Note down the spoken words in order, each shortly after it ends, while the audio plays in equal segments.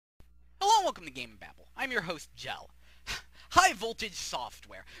and welcome to GameBabble. I'm your host, Gel. High Voltage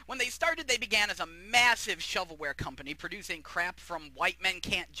Software. When they started, they began as a massive shovelware company producing crap from White Men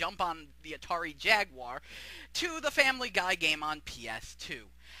Can't Jump on the Atari Jaguar to the Family Guy game on PS2.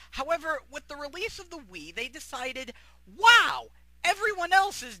 However, with the release of the Wii, they decided, wow, everyone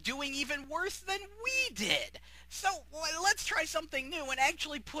else is doing even worse than we did. So let's try something new and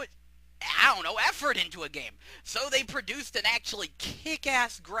actually put effort into a game. So they produced an actually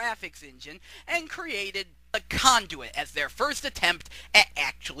kick-ass graphics engine and created a Conduit as their first attempt at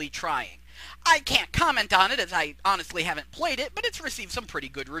actually trying. I can't comment on it as I honestly haven't played it, but it's received some pretty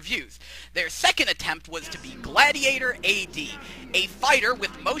good reviews. Their second attempt was to be Gladiator AD, a fighter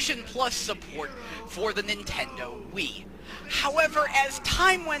with Motion Plus support for the Nintendo Wii. However, as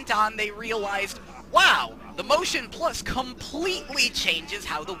time went on, they realized, wow, the Motion Plus completely changes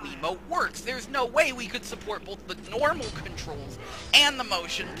how the Wiimote works. There's no way we could support both the normal controls and the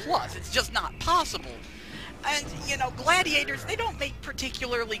Motion Plus. It's just not possible. And, you know, gladiators, they don't make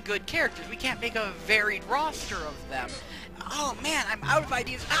particularly good characters. We can't make a varied roster of them. Oh man, I'm out of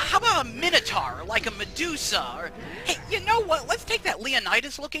ideas. How about a Minotaur, like a Medusa? Or, hey, you know what? Let's take that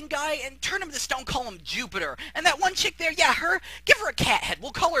Leonidas-looking guy and turn him to stone, call him Jupiter. And that one chick there, yeah, give her a cat head.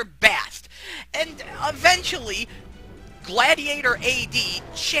 We'll call her Bast. And eventually, Gladiator AD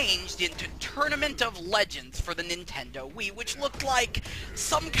changed into Tournament of Legends for the Nintendo Wii, which looked like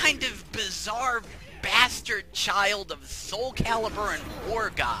some kind of bizarre bastard child of Soul Calibur and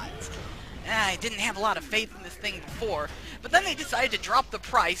War Gods. I didn't have a lot of faith in this thing before, but then they decided to drop the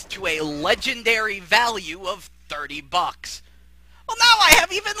price to a legendary value of $30. Well, now I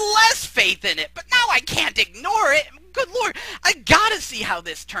have even less faith in it, but now I can't ignore it. Good lord, I gotta see how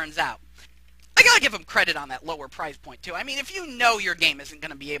this turns out. I gotta give them credit on that lower price point, too. I mean, if you know your game isn't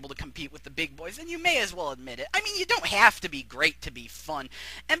gonna be able to compete with the big boys, then you may as well admit it. I mean, you don't have to be great to be fun.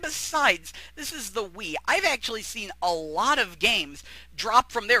 And besides, this is the Wii. I've actually seen a lot of games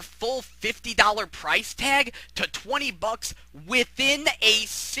drop from their full $50 price tag to $20 within a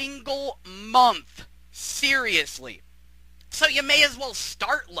single month. Seriously. So you may as well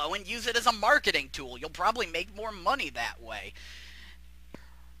start low and use it as a marketing tool. You'll probably make more money that way.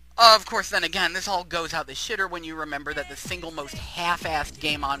 Of course, then again, this all goes out the shitter when you remember that the single most half-assed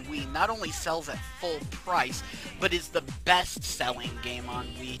game on Wii not only sells at full price, but is the best-selling game on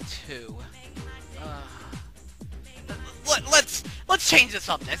Wii, too. Let's change the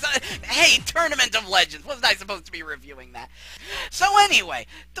subject. Hey, Tournament of Legends. Wasn't I supposed to be reviewing that? So anyway,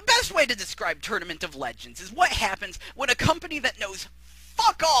 the best way to describe Tournament of Legends is what happens when a company that knows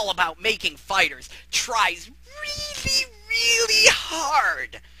fuck all about making fighters tries really, really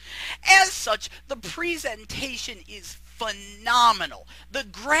hard. As such, the presentation is phenomenal. The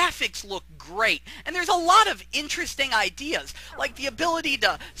graphics look great, and there's a lot of interesting ideas, like the ability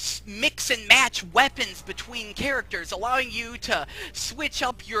to mix and match weapons between characters, allowing you to switch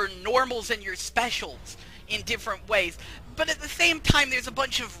up your normals and your specials in different ways. But at the same time, there's a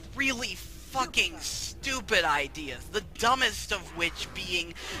bunch of really fucking stupid ideas, the dumbest of which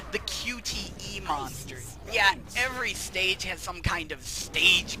being the QTE monsters. Yeah, every stage has some kind of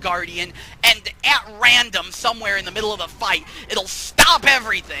stage guardian, and at random, somewhere in the middle of the fight, it'll stop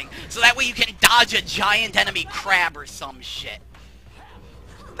everything, so that way you can dodge a giant enemy crab or some shit.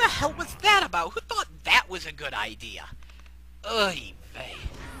 What the hell was that about? Who thought that was a good idea? Oy vey.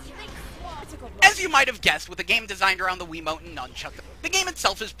 As you might have guessed, with a game designed around the Wiimote and Nunchuck, the game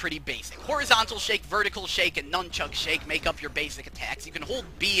itself is pretty basic. Horizontal shake, vertical shake, and Nunchuck shake make up your basic attacks. You can hold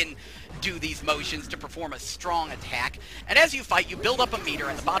B and do these motions to perform a strong attack, and as you fight, you build up a meter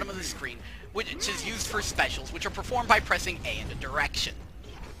at the bottom of the screen, which is used for specials, which are performed by pressing A in a direction.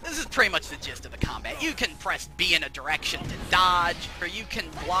 This is pretty much the gist of the combat. You can press B in a direction to dodge, or you can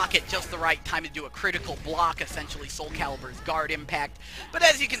block at just the right time to do a critical block, essentially Soul Calibur's guard impact. But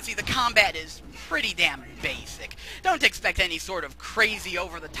as you can see, the combat is pretty damn basic. Don't expect any sort of crazy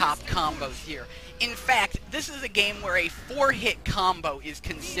over-the-top combos here. In fact, this is a game where a 4-hit combo is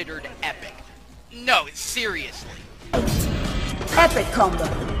considered epic. No, seriously. Epic combo.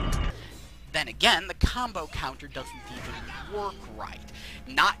 Then again, the combo counter doesn't even work right.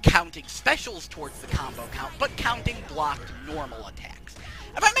 Not counting specials towards the combo count, but counting blocked normal attacks.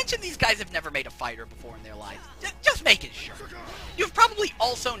 Have I mentioned these guys have never made a fighter before in their lives? Just making sure. You've probably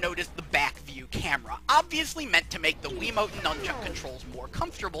also noticed the back view camera, obviously meant to make the Wiimote and Nunchuck controls more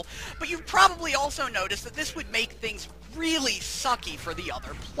comfortable, but you've probably also noticed that this would make things really sucky for the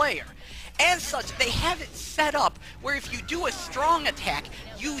other player. As such, they have it set up where if you do a strong attack,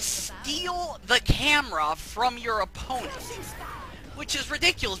 you steal the camera from your opponent. which is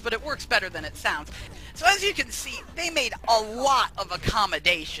ridiculous, but it works better than it sounds. So as you can see, they made a lot of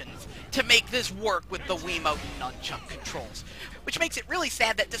accommodations to make this work with the Wiimote and Nunchuck controls, which makes it really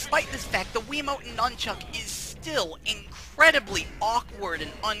sad that despite this fact, the Wiimote and Nunchuck is still incredibly awkward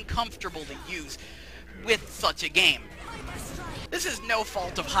and uncomfortable to use with such a game. This is no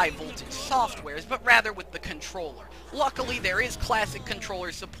fault of high voltage softwares, but rather with the controller. Luckily, there is classic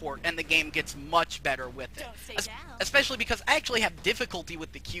controller support, and the game gets much better with it. Especially because I actually have difficulty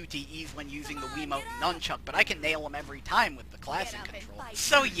with the QTEs when using the Wiimote and Nunchuck, but I can nail them every time with the classic control.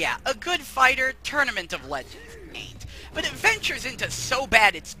 So yeah, a good fighter, Tournament of Legends ain't. But it ventures into so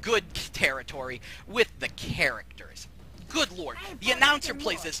bad it's good territory with the characters. Good lord, the announcer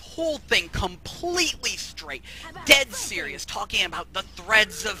plays this whole thing completely straight, dead serious, talking about the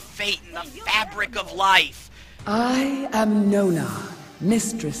threads of fate and the fabric of life. I am Nona,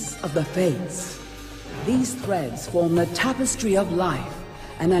 mistress of the fates. These threads form the tapestry of life,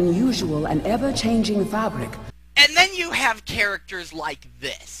 an unusual and ever-changing fabric. And then you have characters like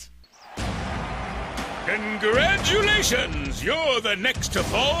this. Congratulations! You're the next to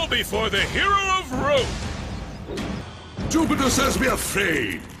fall before the hero of Rome! Jupiter says be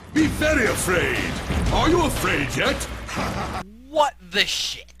afraid. Be very afraid. Are you afraid yet? What the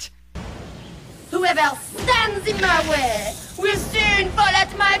shit? Whoever stands in my way will soon fall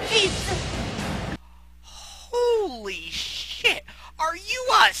at my feet! Holy shit! Are you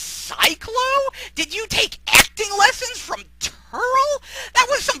a cyclo? Did you take acting lessons from Turl? That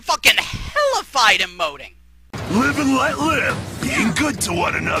was some fucking hellified emoting! Live and let live. Being good to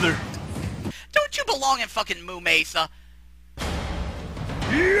one another. Don't you belong in fucking Moo Mesa?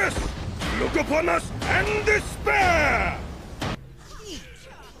 Yes! Look upon us and despair!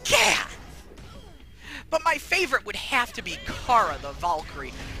 Yeah! But my favorite would have to be Kara the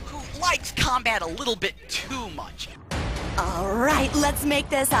Valkyrie, who likes combat a little bit too much. Alright, let's make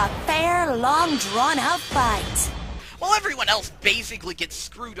this a fair, long, drawn-out fight. While everyone else basically gets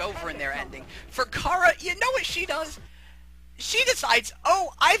screwed over in their ending, for Kara, you know what she does? She decides,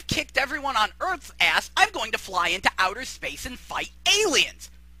 oh, I've kicked everyone on Earth's ass, I'm going to fly into outer space and fight aliens.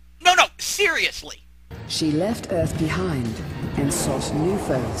 No, seriously. She left Earth behind and sought new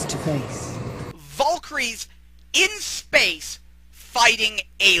foes to face. Valkyries in space fighting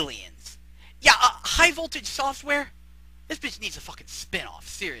aliens. Yeah, high voltage software? This bitch needs a fucking spin-off,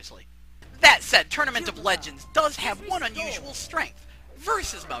 seriously. That said, Tournament of Legends does have one unusual strength.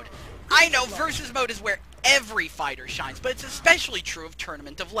 Versus mode. I know versus mode is where every fighter shines, but it's especially true of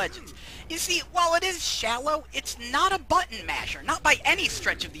Tournament of Legends. You see, while it is shallow, it's not a button masher, not by any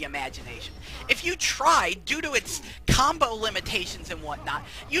stretch of the imagination. If you tried, due to its combo limitations and whatnot,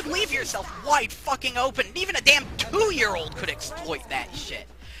 you'd leave yourself wide fucking open, and even a damn 2-year-old could exploit that shit.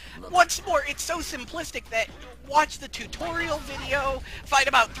 What's more, it's so simplistic that watch the tutorial video, fight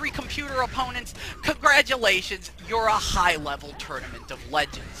about 3 computer opponents, congratulations, you're a high-level Tournament of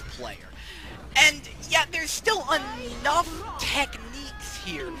Legends player. And yet there's still enough techniques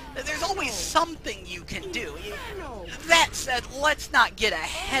here that there's always something you can do. That said, let's not get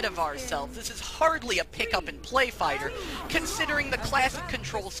ahead of ourselves. This is hardly a pick-up-and-play fighter, considering the classic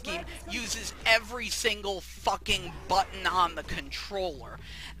control scheme uses every single fucking button on the controller.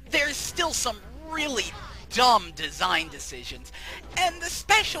 There's still some really dumb design decisions, and the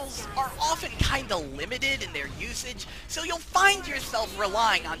specials are often kinda limited in their usage, so you'll find yourself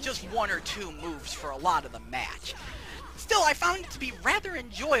relying on just 1 or 2 moves for a lot of the match. Still, I found it to be rather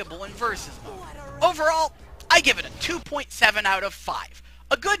enjoyable in versus mode. Overall, I give it a 2.7 out of 5.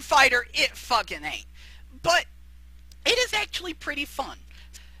 A good fighter, it fucking ain't. But it is actually pretty fun.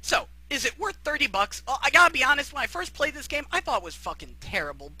 So, is it worth 30 bucks? I gotta be honest, when I first played this game, I thought it was fucking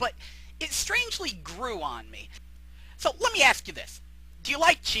terrible, but it strangely grew on me. So let me ask you this. Do you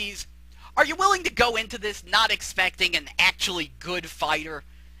like cheese? Are you willing to go into this not expecting an actually good fighter?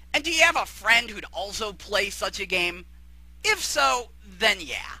 And do you have a friend who'd also play such a game? If so, then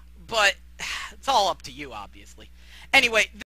yeah. But it's all up to you, obviously. Anyway,